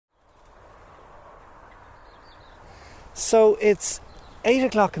So it's 8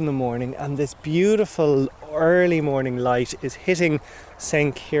 o'clock in the morning and this beautiful early morning light is hitting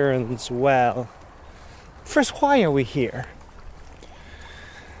St. Kieran's Well. First, why are we here?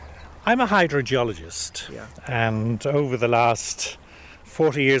 I'm a hydrogeologist, and over the last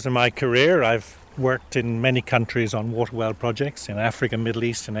 40 years of my career I've worked in many countries on water well projects in Africa, Middle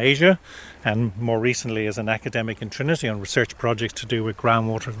East and Asia, and more recently as an academic in Trinity on research projects to do with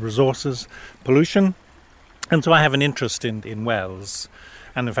groundwater resources, pollution. And so I have an interest in wells,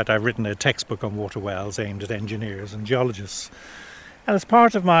 and in fact I've written a textbook on water wells aimed at engineers and geologists. And as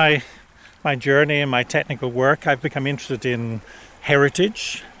part of my journey and my technical work, I've become interested in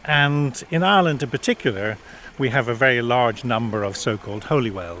heritage, and in Ireland in particular we have a very large number of so-called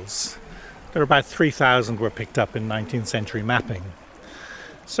holy wells. There are about 3,000 were picked up in 19th century mapping.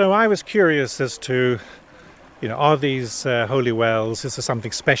 So I was curious as to, are these holy wells, is there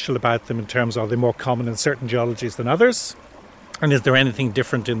something special about them in terms of are they more common in certain geologies than others? And is there anything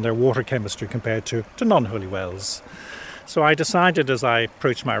different in their water chemistry compared to non-holy wells? So I decided as I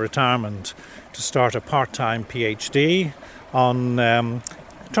approached my retirement to start a part-time PhD on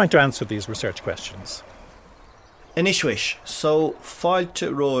trying to answer these research questions. Inishwish, so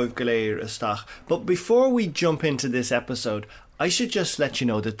fáilte roimh go léir isteach. But before we jump into this episode, I should just let you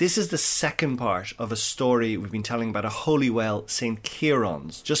know that this is the second part of a story we've been telling about a holy well, St.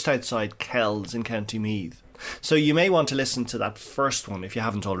 Kieran's, just outside Kells in County Meath. So you may want to listen to that first one if you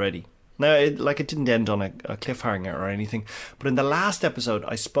haven't already. Now, it didn't end on a cliffhanger or anything, but in the last episode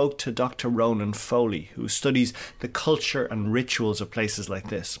I spoke to Dr. Ronan Foley, who studies the culture and rituals of places like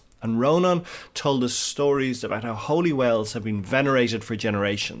this. And Ronan told us stories about how holy wells have been venerated for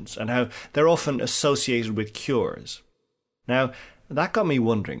generations and how they're often associated with cures. Now, that got me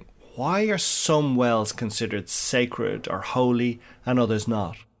wondering, why are some wells considered sacred or holy and others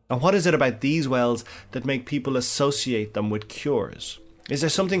not? And what is it about these wells that make people associate them with cures? Is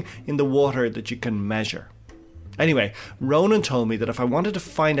there something in the water that you can measure? Anyway, Ronan told me that if I wanted to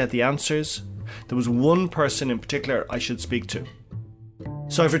find out the answers, there was one person in particular I should speak to.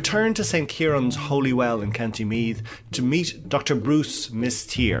 So I've returned to St. Kieran's Holy Well in County Meath to meet Dr. Bruce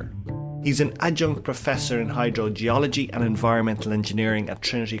Misstear. He's an adjunct professor in hydrogeology and environmental engineering at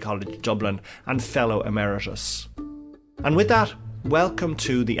Trinity College Dublin and fellow emeritus. And with that, welcome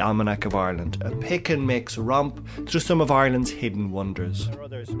to the Almanac of Ireland, a pick and mix romp through some of Ireland's hidden wonders.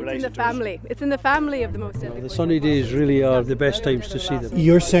 It's in the family. It's in the family of the most epic. The sunny days really are the best times to see them.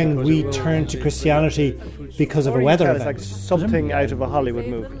 You're saying we turn to Christianity because of a weather event? It's like something out of a Hollywood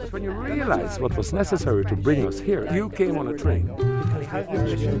movie. When you realize what was necessary to bring us here, you came on a train.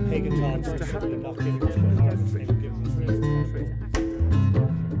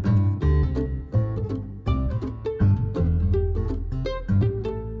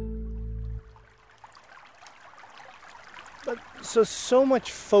 So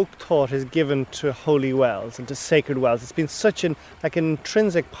much folk thought is given to holy wells and to sacred wells. It's been such an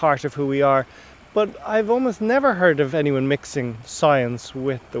intrinsic part of who we are. But I've almost never heard of anyone mixing science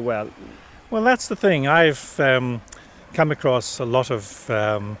with the well. Well, that's the thing. I've come across a lot of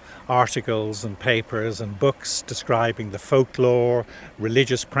articles and papers and books describing the folklore,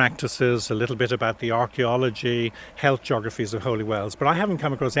 religious practices, a little bit about the archaeology, health geographies of holy wells. But I haven't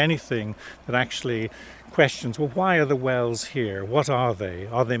come across anything that actually questions, well, why are the wells here? What are they?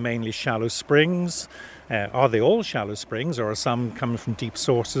 Are they mainly shallow springs? Are they all shallow springs, or are some coming from deep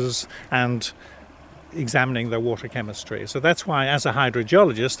sources? And examining their water chemistry. So that's why, as a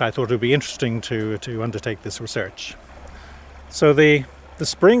hydrogeologist, I thought it would be interesting to undertake this research. So the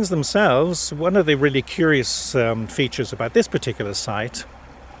springs themselves, one of the really curious features about this particular site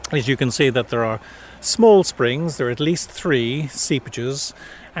is you can see that there are small springs. There are at least 3 seepages,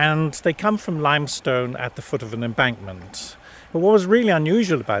 and they come from limestone at the foot of an embankment. But what was really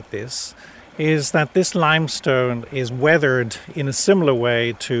unusual about this is that this limestone is weathered in a similar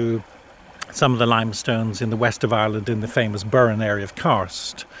way to some of the limestones in the west of Ireland in the famous Burren area of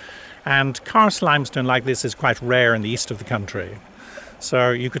karst. And karst limestone like this is quite rare in the east of the country.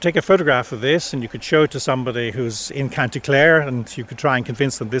 So you could take a photograph of this and you could show it to somebody who's in County Clare, and you could try and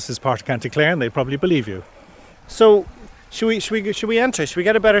convince them this is part of County Clare, and they'd probably believe you. So should we enter? Should we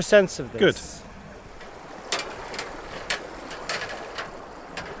get a better sense of this? Good.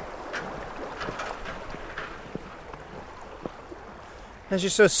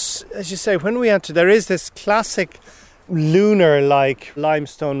 As you say, when we enter, there is this classic lunar-like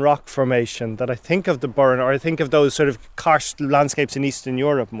limestone rock formation that I think of the Burren, or I think of those sort of karst landscapes in Eastern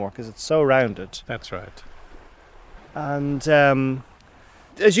Europe more, because it's so rounded. That's right. And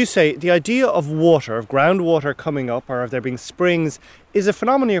as you say, the idea of water, of groundwater coming up, or of there being springs, is a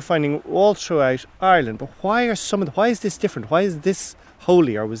phenomenon you're finding all throughout Ireland. But why is this different? Why is this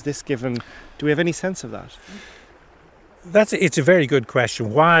holy, or was this given? Do we have any sense of that? It's a very good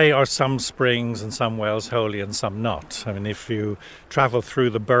question. Why are some springs and some wells holy and some not? I mean, if you travel through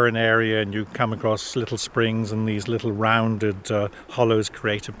the Burren area and you come across little springs and these little rounded hollows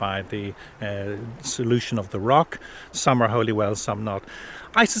created by the solution of the rock, some are holy wells, some not.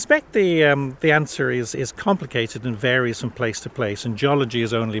 I suspect the answer is complicated and varies from place to place, and geology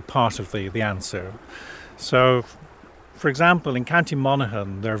is only part of the answer. So, for example, in County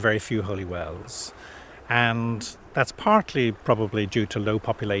Monaghan, there are very few holy wells. And that's partly probably due to low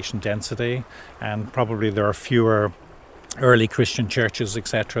population density, and probably there are fewer early Christian churches,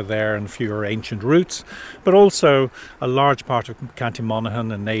 etc. there, and fewer ancient roots. But also a large part of County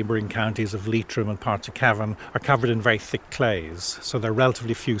Monaghan and neighbouring counties of Leitrim and parts of Cavan are covered in very thick clays, so there are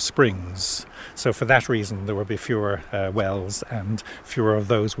relatively few springs. So for that reason there will be fewer wells, and fewer of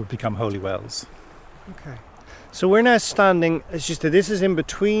those would become holy wells. Okay. So we're now standing, as you said, this is in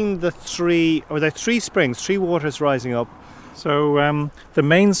between there are three springs, three waters rising up. So the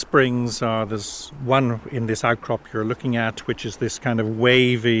main springs are, there's one in this outcrop you're looking at, which is this kind of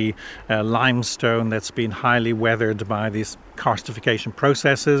wavy limestone that's been highly weathered by these karstification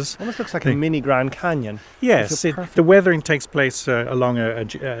processes. Almost looks like a mini Grand Canyon. Yes, the weathering takes place along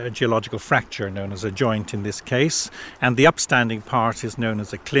a geological fracture known as a joint in this case, and the upstanding part is known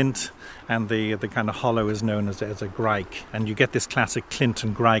as a clint, and the kind of hollow is known as a grike, and you get this classic clint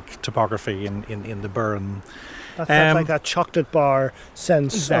and grike topography in the Burren. That's like that chocolate bar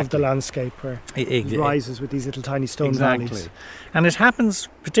sense of the landscape where it rises with these little tiny stone valleys. And it happens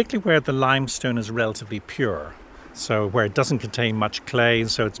particularly where the limestone is relatively pure. So where it doesn't contain much clay,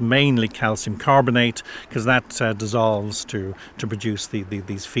 so it's mainly calcium carbonate, because that dissolves to produce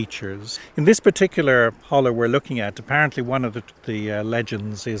these features. In this particular hollow we're looking at, apparently one of the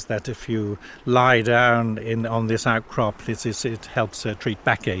legends is that if you lie down on this outcrop, it helps treat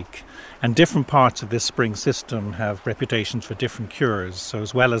backache. And different parts of this spring system have reputations for different cures. So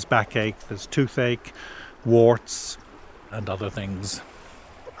as well as backache, there's toothache, warts, and other things.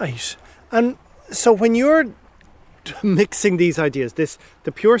 Right. And so when you're mixing these ideas,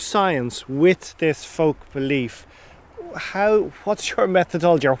 the pure science with this folk belief, what's your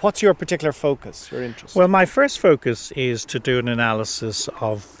methodology, or what's your particular focus, your interest? Well, my first focus is to do an analysis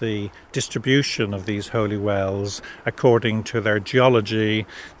of the distribution of these holy wells according to their geology,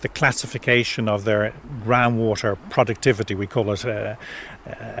 the classification of their groundwater productivity. We call it a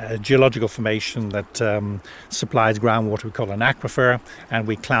geological formation that supplies groundwater. We call an aquifer, and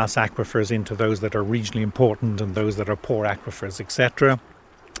we class aquifers into those that are regionally important and those that are poor aquifers, etc.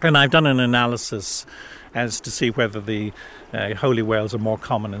 And I've done an analysis as to see whether the holy wells are more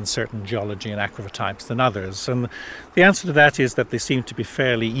common in certain geology and aquifer types than others. And the answer to that is that they seem to be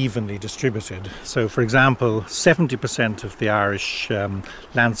fairly evenly distributed. So, for example, 70% of the Irish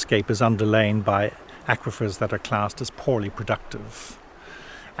landscape is underlain by aquifers that are classed as poorly productive.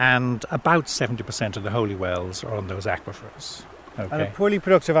 And about 70% of the holy wells are on those aquifers. Okay. And a poorly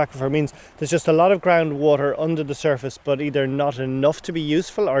productive aquifer means there's just a lot of groundwater under the surface, but either not enough to be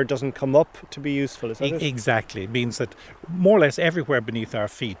useful or it doesn't come up to be useful. Is that it? Exactly. It means that more or less everywhere beneath our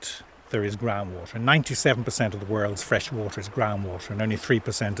feet there is groundwater. 97% of the world's fresh water is groundwater, and only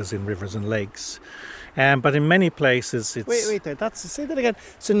 3% is in rivers and lakes. But in many places it's... Wait there. Say that again.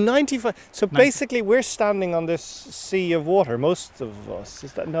 So 95... So basically we're standing on this sea of water, most of us.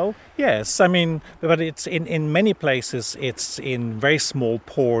 Is that no? Yes, I mean, but it's in many places it's in very small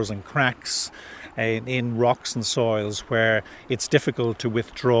pores and cracks in rocks and soils where it's difficult to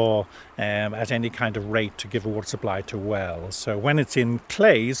withdraw at any kind of rate to give a water supply to a well. So when it's in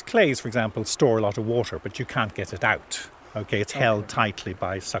clays, for example, store a lot of water, but you can't get it out. Okay, it's held tightly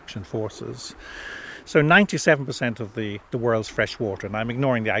by suction forces. So 97% of the world's fresh water, and I'm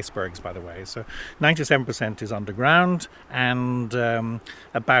ignoring the icebergs, by the way, so 97% is underground, and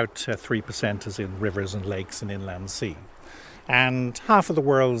about 3% is in rivers and lakes and inland sea. And half of the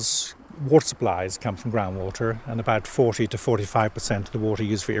world's water supplies come from groundwater, and about 40 to 45% of the water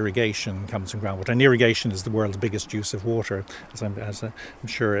used for irrigation comes from groundwater. And irrigation is the world's biggest use of water, as I'm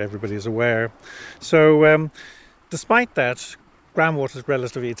sure everybody is aware. So despite that, groundwater is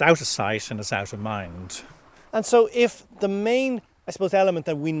relatively, it's out of sight and it's out of mind. And so if the main, I suppose, element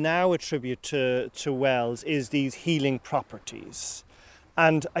that we now attribute to wells is these healing properties,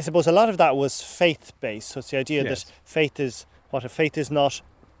 and I suppose a lot of that was faith-based, so it's the idea that faith is not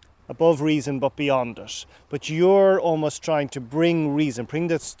above reason but beyond it. But you're almost trying to bring reason, bring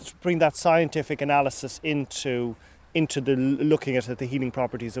that scientific analysis into into looking at the healing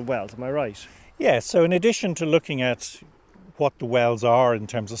properties of wells. Am I right? Yeah, so in addition to looking at what the wells are in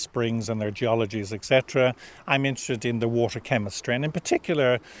terms of springs and their geologies, etc., I'm interested in the water chemistry. And in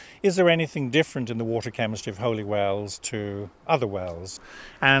particular, is there anything different in the water chemistry of holy wells to other wells?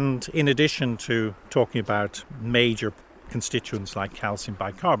 And in addition to talking about major constituents like calcium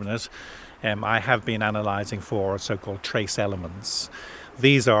bicarbonate, I have been analysing for so-called trace elements.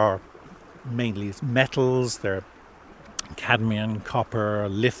 These are mainly metals, they're cadmium, copper,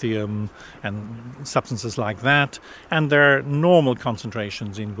 lithium and substances like that, and they're normal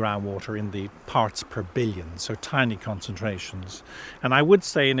concentrations in groundwater in the parts per billion, so tiny concentrations. And I would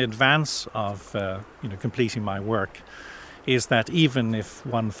say in advance of completing my work is that even if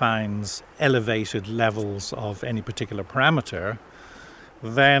one finds elevated levels of any particular parameter,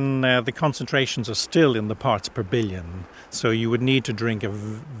 then the concentrations are still in the parts per billion. So you would need to drink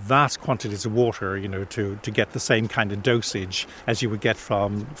vast quantities of water, to get the same kind of dosage as you would get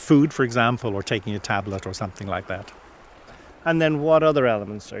from food, for example, or taking a tablet or something like that. And then what other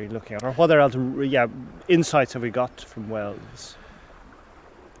elements are you looking at? Or what other insights have we got from wells?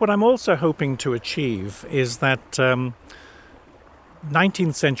 What I'm also hoping to achieve is that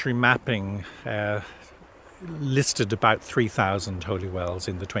 19th century mapping listed about 3,000 holy wells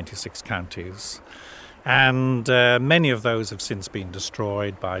in the 26 counties. And many of those have since been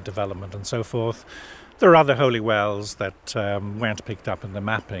destroyed by development and so forth. There are other holy wells that weren't picked up in the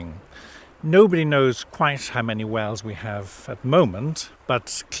mapping. Nobody knows quite how many wells we have at the moment,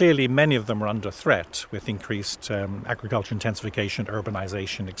 but clearly many of them are under threat with increased agriculture intensification,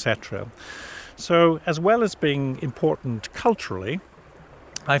 urbanization, etc. So as well as being important culturally,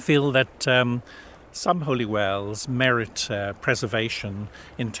 I feel that some holy wells merit preservation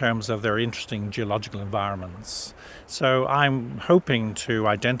in terms of their interesting geological environments. So I'm hoping to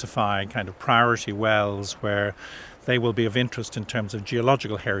identify kind of priority wells where they will be of interest in terms of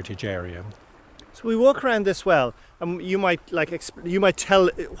geological heritage area. So we walk around this well, and you might tell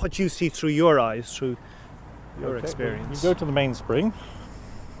what you see through your eyes, through your experience. You go to the main spring.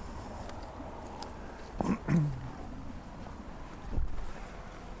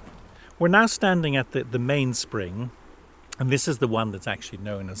 We're now standing at the main spring, and this is the one that's actually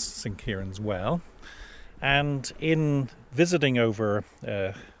known as St. Kieran's Well. And in visiting over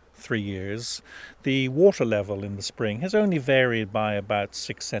 3 years, the water level in the spring has only varied by about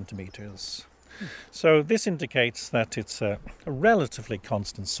 6 centimetres. So this indicates that it's a relatively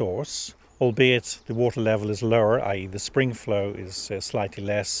constant source, albeit the water level is lower, i.e. the spring flow is slightly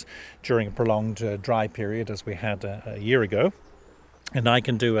less during a prolonged dry period as we had a year ago. And I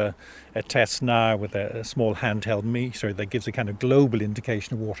can do a test now with a small handheld meter that gives a kind of global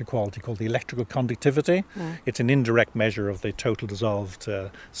indication of water quality called the electrical conductivity. It's an indirect measure of the total dissolved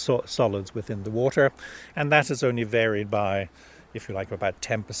solids within the water. And that has only varied by, if you like, about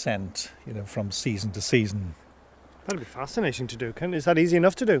 10%, from season to season. That'd be fascinating to do. Is that easy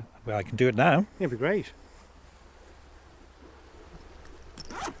enough to do? Well, I can do it now. It'd be great.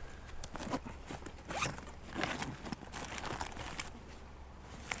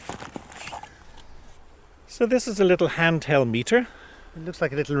 So this is a little handheld meter. It looks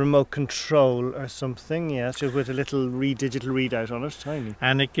like a little remote control or something, yes, just with a little digital readout on it, tiny.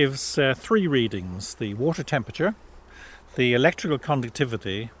 And it gives 3 readings: the water temperature, the electrical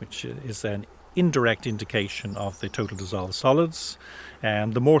conductivity, which is an indirect indication of the total dissolved solids,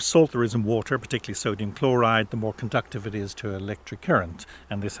 and the more salt there is in water, particularly sodium chloride, the more conductive it is to electric current,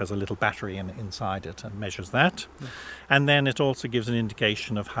 and this has a little battery inside it and measures that. And then it also gives an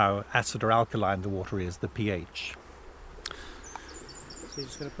indication of how acid or alkaline the water is, the pH. So you're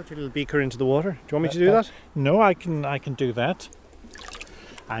just going to put your little beaker into the water. Do you want me to do that? No, I can do that.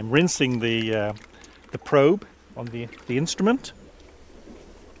 I'm rinsing the probe on the instrument.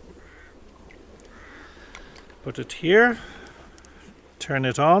 Put it here, turn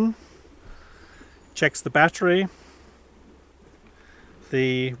it on, checks the battery.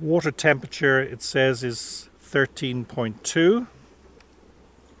 The water temperature, it says, is 13.2.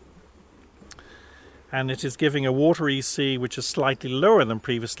 And it is giving a water EC which is slightly lower than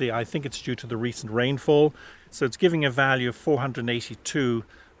previously. I think it's due to the recent rainfall. So it's giving a value of 482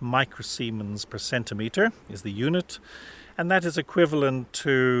 microsiemens per centimetre is the unit. And that is equivalent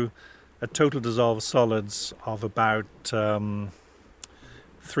to a total dissolved solids of about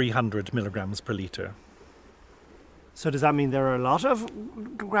 300 milligrams per litre. So does that mean there are a lot of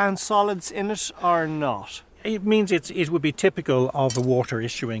ground solids in it or not? It means it would be typical of the water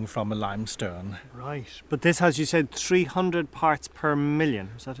issuing from a limestone. Right. But this has, you said, 300 parts per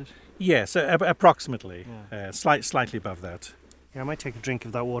million, is that it? Yes, approximately. Yeah. Slightly above that. Yeah, I might take a drink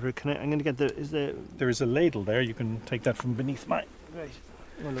of that water. I'm going to get There is a ladle there. You can take that from beneath mine. Right.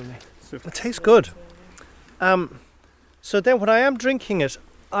 Oh, lovely. It tastes good. So then when I am drinking it,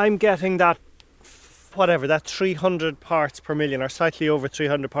 I'm getting that 300 parts per million or slightly over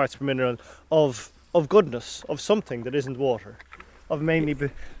 300 parts per million of goodness, of something that isn't water, of mainly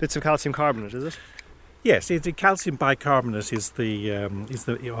bits of calcium carbonate, is it? Yes, the calcium bicarbonate is the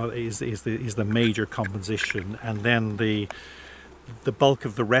major composition, and then the bulk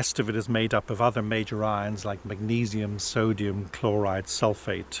of the rest of it is made up of other major ions like magnesium, sodium, chloride,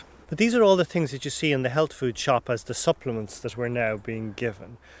 sulfate. But these are all the things that you see in the health food shop as the supplements that we're now being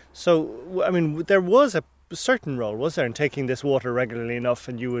given. So, I mean, there was a certain role, was there, in taking this water regularly enough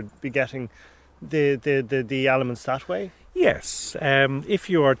and you would be getting the elements that way? Yes, if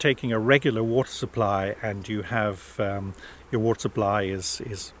you are taking a regular water supply and you have your water supply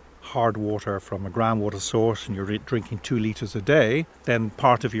is hard water from a groundwater source and you're drinking 2 litres a day, then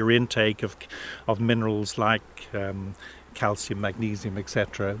part of your intake of minerals like calcium, magnesium,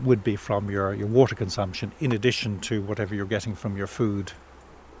 etc. would be from your water consumption in addition to whatever you're getting from your food.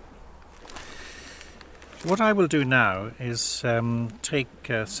 What I will do now is take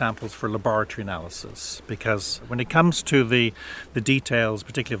samples for laboratory analysis, because when it comes to the details,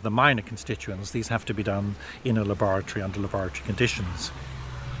 particularly of the minor constituents, these have to be done in a laboratory under laboratory conditions.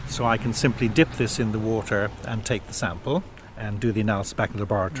 So I can simply dip this in the water and take the sample and do the analysis back in the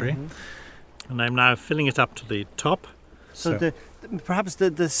laboratory. Mm-hmm. And I'm now filling it up to the top. So perhaps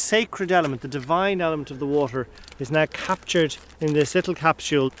the sacred element, the divine element of the water is now captured in this little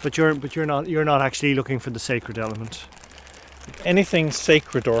capsule, but you're not actually looking for the sacred element. Anything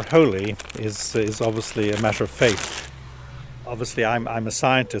sacred or holy is obviously a matter of faith. Obviously, I'm a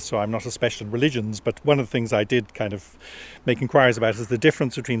scientist, so I'm not a specialist in religions, but one of the things I did kind of make inquiries about is the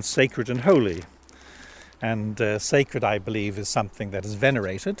difference between sacred and holy. And sacred, I believe, is something that is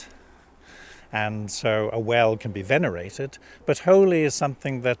venerated, and so a well can be venerated, but holy is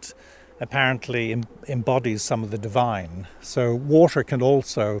something that apparently embodies some of the divine. So water can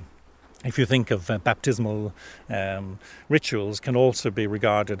also, if you think of baptismal rituals, can also be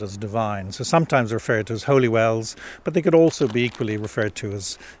regarded as divine. So sometimes referred to as holy wells, but they could also be equally referred to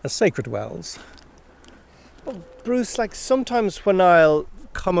as sacred wells. Well, Bruce, like sometimes when I'll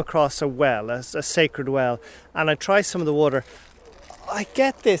come across a well, a sacred well, and I try some of the water, I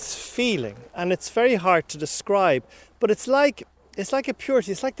get this feeling, and it's very hard to describe, but it's like a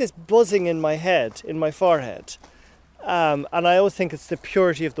purity. It's like this buzzing in my head, in my forehead. And I always think it's the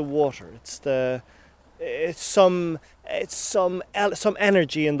purity of the water. It's some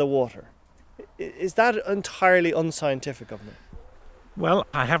energy in the water. Is that entirely unscientific of me? Well,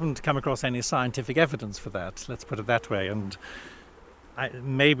 I haven't come across any scientific evidence for that. Let's put it that way. And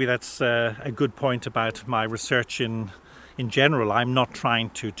maybe that's a good point about my research in general. I'm not trying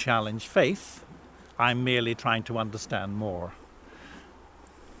to challenge faith. I'm merely trying to understand more.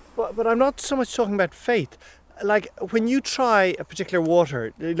 But I'm not so much talking about faith. Like when you try a particular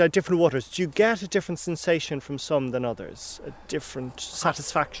water, like different waters, do you get a different sensation from some than others? A different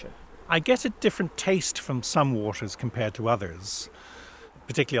satisfaction? I get a different taste from some waters compared to others.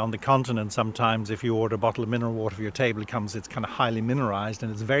 Particularly on the continent, sometimes if you order a bottle of mineral water for your table, it's kind of highly mineralized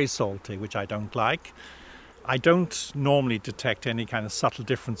and it's very salty, which I don't like. I don't normally detect any kind of subtle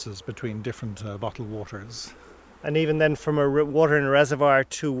differences between different bottled waters. And even then, from water in a reservoir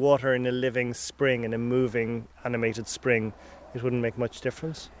to water in a living spring, in a moving, animated spring, it wouldn't make much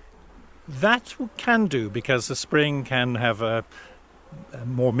difference? That can do, because the spring can have a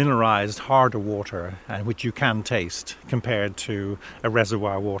more mineralized, harder water, which you can taste, compared to a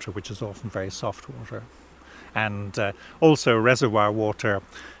reservoir water, which is often very soft water. And also reservoir water,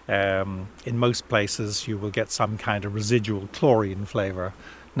 in most places you will get some kind of residual chlorine flavour.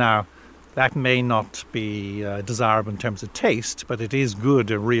 Now, that may not be desirable in terms of taste, but it is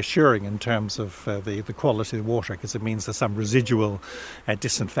good and reassuring in terms of the quality of the water, because it means there's some residual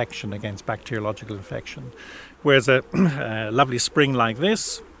disinfection against bacteriological infection. Whereas a lovely spring like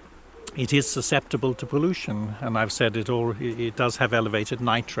this, it is susceptible to pollution, and I've said it does have elevated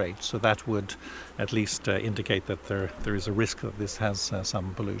nitrates, so that would at least indicate that there is a risk that this has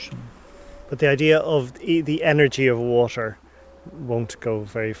some pollution. But the idea of the energy of water won't go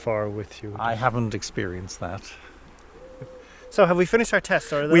very far with you. I haven't experienced that. So have we finished our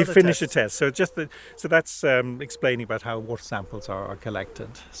test? Or We've finished the test. So that's explaining about how water samples are collected.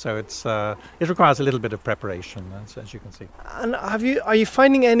 So it requires a little bit of preparation, as you can see. And are you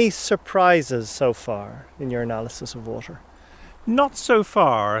finding any surprises so far in your analysis of water? Not so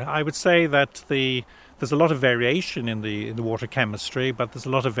far. I would say that there's a lot of variation in the water chemistry, but there's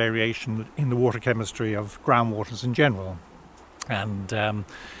a lot of variation in the water chemistry of groundwaters in general. And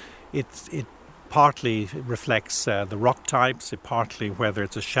it partly reflects the rock types, it partly whether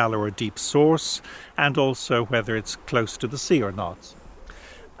it's a shallow or deep source, and also whether it's close to the sea or not.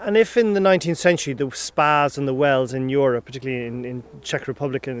 And if in the 19th century the spas and the wells in Europe, particularly in Czech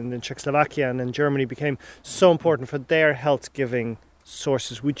Republic and in Czechoslovakia and in Germany, became so important for their health-giving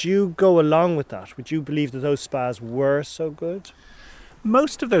sources, would you go along with that? Would you believe that those spas were so good?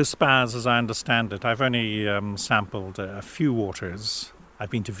 Most of those spas, as I understand it, I've only sampled a few waters. I've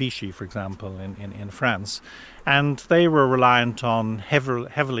been to Vichy, for example, in France, and they were reliant on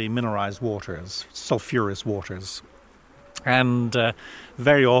heavily mineralized waters, sulfurous waters. And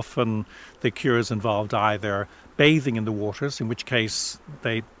very often the cures involved either bathing in the waters, in which case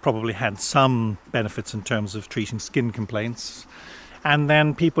they probably had some benefits in terms of treating skin complaints, and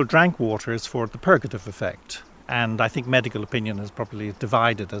then people drank waters for the purgative effect. And I think medical opinion is probably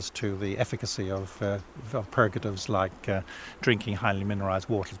divided as to the efficacy of purgatives like drinking highly mineralized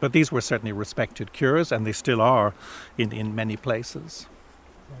waters. But these were certainly respected cures, and they still are in many places.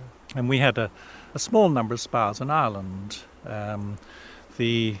 And we had a small number of spas in Ireland.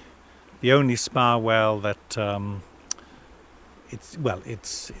 The only spa well that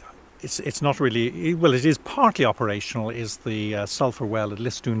it's not really, well, it is partly operational, is the sulphur well at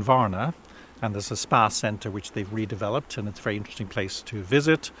Listún Varna. And there's a spa centre which they've redeveloped, and it's a very interesting place to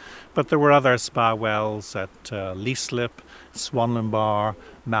visit. But there were other spa wells at Leaslip, Swanlinbar,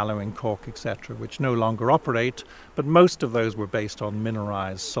 Mallow in Cork, etc., which no longer operate, but most of those were based on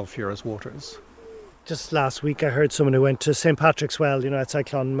mineralised sulphurous waters. Just last week I heard someone who went to St Patrick's Well, outside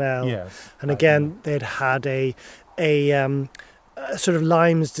Clonmel. Yes. And again, they'd had a sort of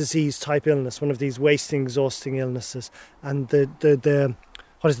Lyme's disease type illness, one of these wasting, exhausting illnesses. And the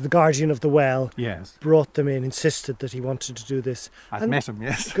guardian of the well, yes, brought them in, insisted that he wanted to do this. I've met him,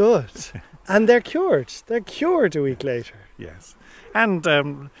 yes. Good. And they're cured. They're cured a week later. Yes. And,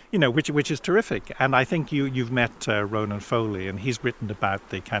 which is terrific. And I think you've met Ronan Foley, and he's written about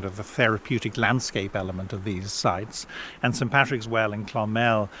the kind of the therapeutic landscape element of these sites. And St Patrick's Well in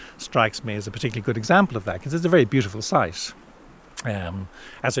Clonmel strikes me as a particularly good example of that, because it's a very beautiful site.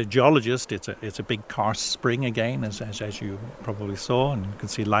 As a geologist, it's a big karst spring again, as you probably saw, and you can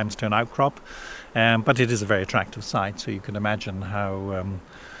see limestone outcrop. But it is a very attractive site, so you can imagine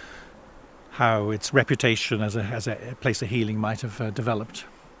how its reputation as a place of healing might have developed.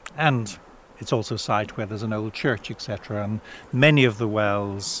 And it's also a site where there's an old church, etc. And many of the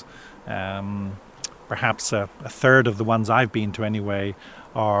wells, perhaps a third of the ones I've been to anyway,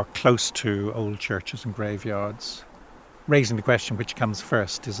 are close to old churches and graveyards. Raising the question, which comes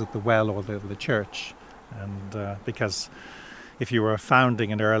first, is it the well or the church? And because if you were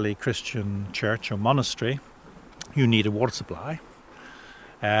founding an early Christian church or monastery, you need a water supply.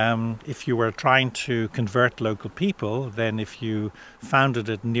 If you were trying to convert local people, then if you founded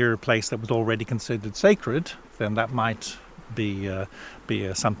it near a place that was already considered sacred, then that might be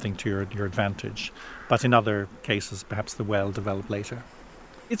something to your advantage. But in other cases, perhaps the well developed later.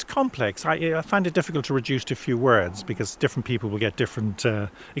 It's complex. I find it difficult to reduce to a few words, because different people will get different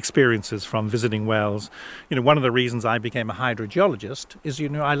experiences from visiting wells. One of the reasons I became a hydrogeologist is,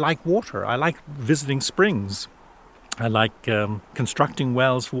 I like water. I like visiting springs. I like constructing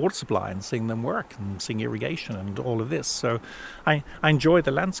wells for water supply and seeing them work and seeing irrigation and all of this. So I enjoy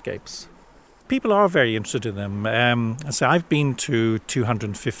the landscapes. People are very interested in them. So I've been to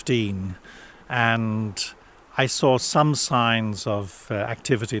 215, and I saw some signs of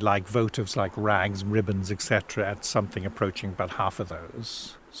activity like votives, like rags, ribbons, etc., at something approaching about half of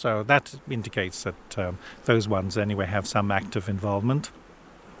those. So that indicates that those ones anyway have some active involvement.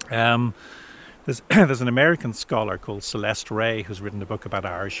 There's an American scholar called Celeste Ray who's written a book about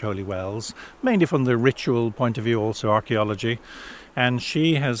Irish holy wells, mainly from the ritual point of view, also archaeology. And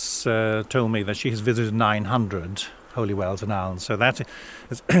she has told me that she has visited 900 holy wells in Ireland. So that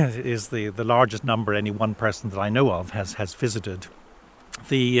is the largest number any one person that I know of has visited.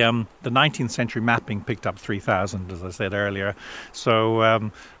 The 19th century mapping picked up 3,000, as I said earlier.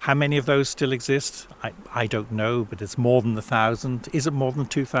 So how many of those still exist? I don't know, but it's more than 1,000. Is it more than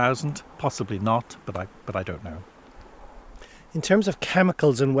 2,000? Possibly not, but I don't know. In terms of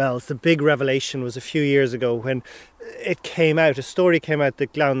chemicals in wells, the big revelation was a few years ago when it came out, a story came out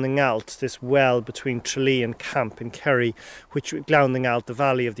that Glaun-na-Ngailt, this well between Tralee and Camp in Kerry, which Glaun-na-Ngailt, the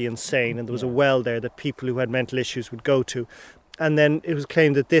Valley of the Insane, and there was a well there that people who had mental issues would go to. And then it was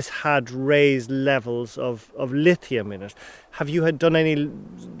claimed that this had raised levels of lithium in it. Have you done any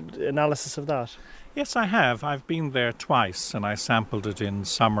analysis of that? Yes, I have. I've been there twice, and I sampled it in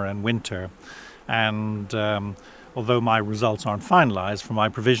summer and winter. And although my results aren't finalised, from my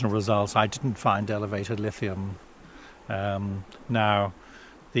provisional results, I didn't find elevated lithium. Now,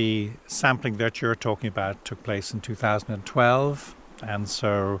 the sampling that you're talking about took place in 2012, and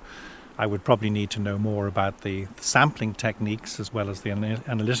so I would probably need to know more about the sampling techniques as well as the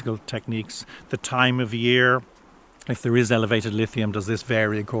analytical techniques, the time of year. If there is elevated lithium, does this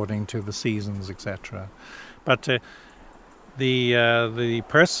vary according to the seasons, etc.? But the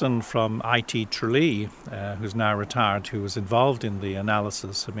person from IT Tralee, who's now retired, who was involved in the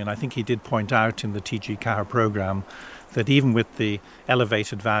analysis, I mean, I think he did point out in the TG Cahir programme that even with the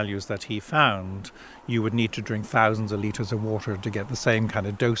elevated values that he found, you would need to drink thousands of litres of water to get the same kind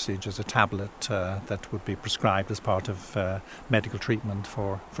of dosage as a tablet that would be prescribed as part of medical treatment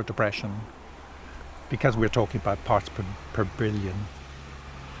for depression, because we're talking about parts per billion.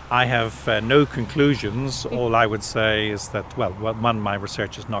 I have no conclusions. All I would say is that, well, one, my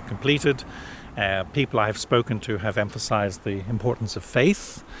research is not completed. People I have spoken to have emphasized the importance of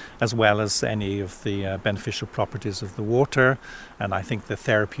faith as well as any of the beneficial properties of the water. And I think the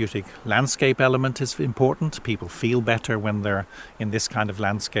therapeutic landscape element is important. People feel better when they're in this kind of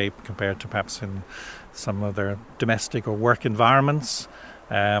landscape compared to perhaps in some other domestic or work environments.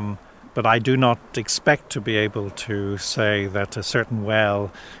 But I do not expect to be able to say that a certain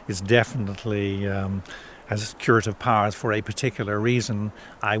well is definitely has curative powers for a particular reason.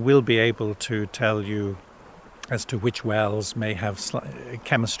 I will be able to tell you as to which wells may have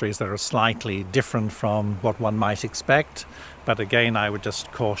chemistries that are slightly different from what one might expect. But again, I would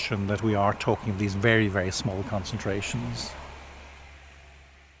just caution that we are talking of these very, very small concentrations.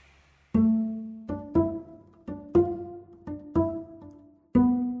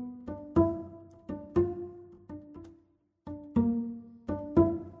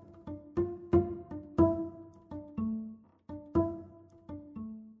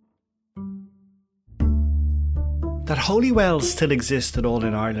 That holy wells still exist at all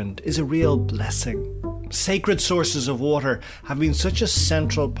in Ireland is a real blessing. Sacred sources of water have been such a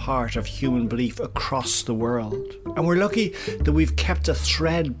central part of human belief across the world, and we're lucky that we've kept a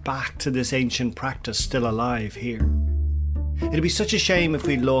thread back to this ancient practice still alive here. It'd be such a shame if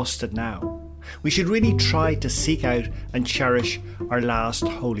we lost it now. We should really try to seek out and cherish our last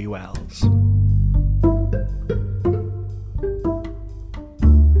holy wells.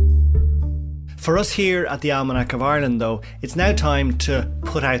 For us here at the Almanac of Ireland, though, it's now time to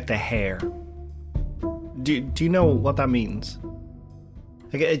put out the hair. Do you know what that means?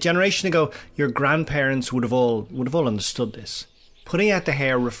 Like a generation ago, your grandparents would have all understood this. Putting out the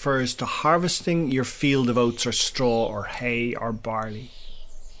hair refers to harvesting your field of oats or straw or hay or barley.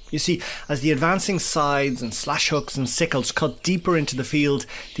 You see, as the advancing scythes and slash hooks and sickles cut deeper into the field,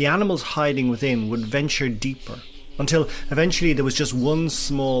 the animals hiding within would venture deeper, until eventually there was just one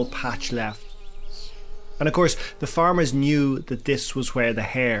small patch left. And of course, the farmers knew that this was where the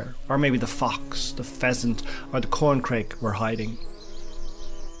hare, or maybe the fox, the pheasant, or the corncrake were hiding.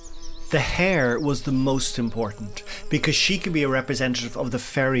 The hare was the most important, because she could be a representative of the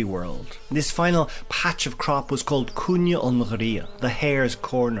fairy world. This final patch of crop was called Cúine an Ghria, the hare's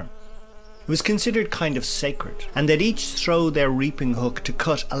corner. It was considered kind of sacred, and they'd each throw their reaping hook to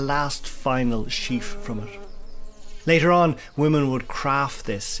cut a last final sheaf from it. Later on, women would craft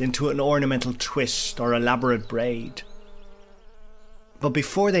this into an ornamental twist or elaborate braid. But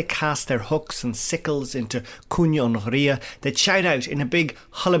before they cast their hooks and sickles into Cúine an Ghria, they'd shout out in a big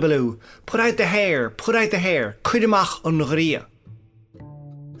hullabaloo, "Put out the hair, cuidimach an Ghria."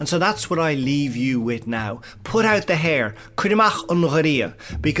 And so that's what I leave you with now. Put out the hair, cuidimach an Ghria,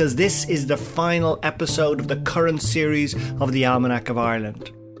 because this is the final episode of the current series of the Almanac of Ireland.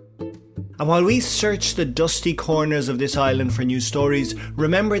 And while we search the dusty corners of this island for new stories,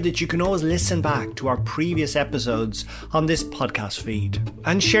 remember that you can always listen back to our previous episodes on this podcast feed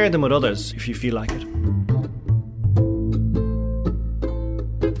and share them with others if you feel like it.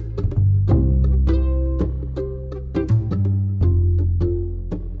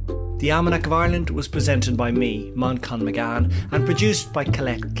 The Almanac of Ireland was presented by me, Manchán Magan, and produced by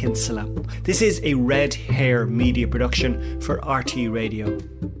Colette Kinsella. This is a Red Hair media production for RT Radio.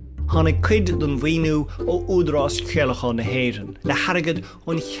 Hánig cuid don bhíniú ó údarás cealacha na héireann, le haragad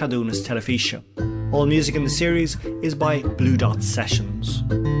ón cheadúnas telefíse. All music in the series is by Blue Dot Sessions.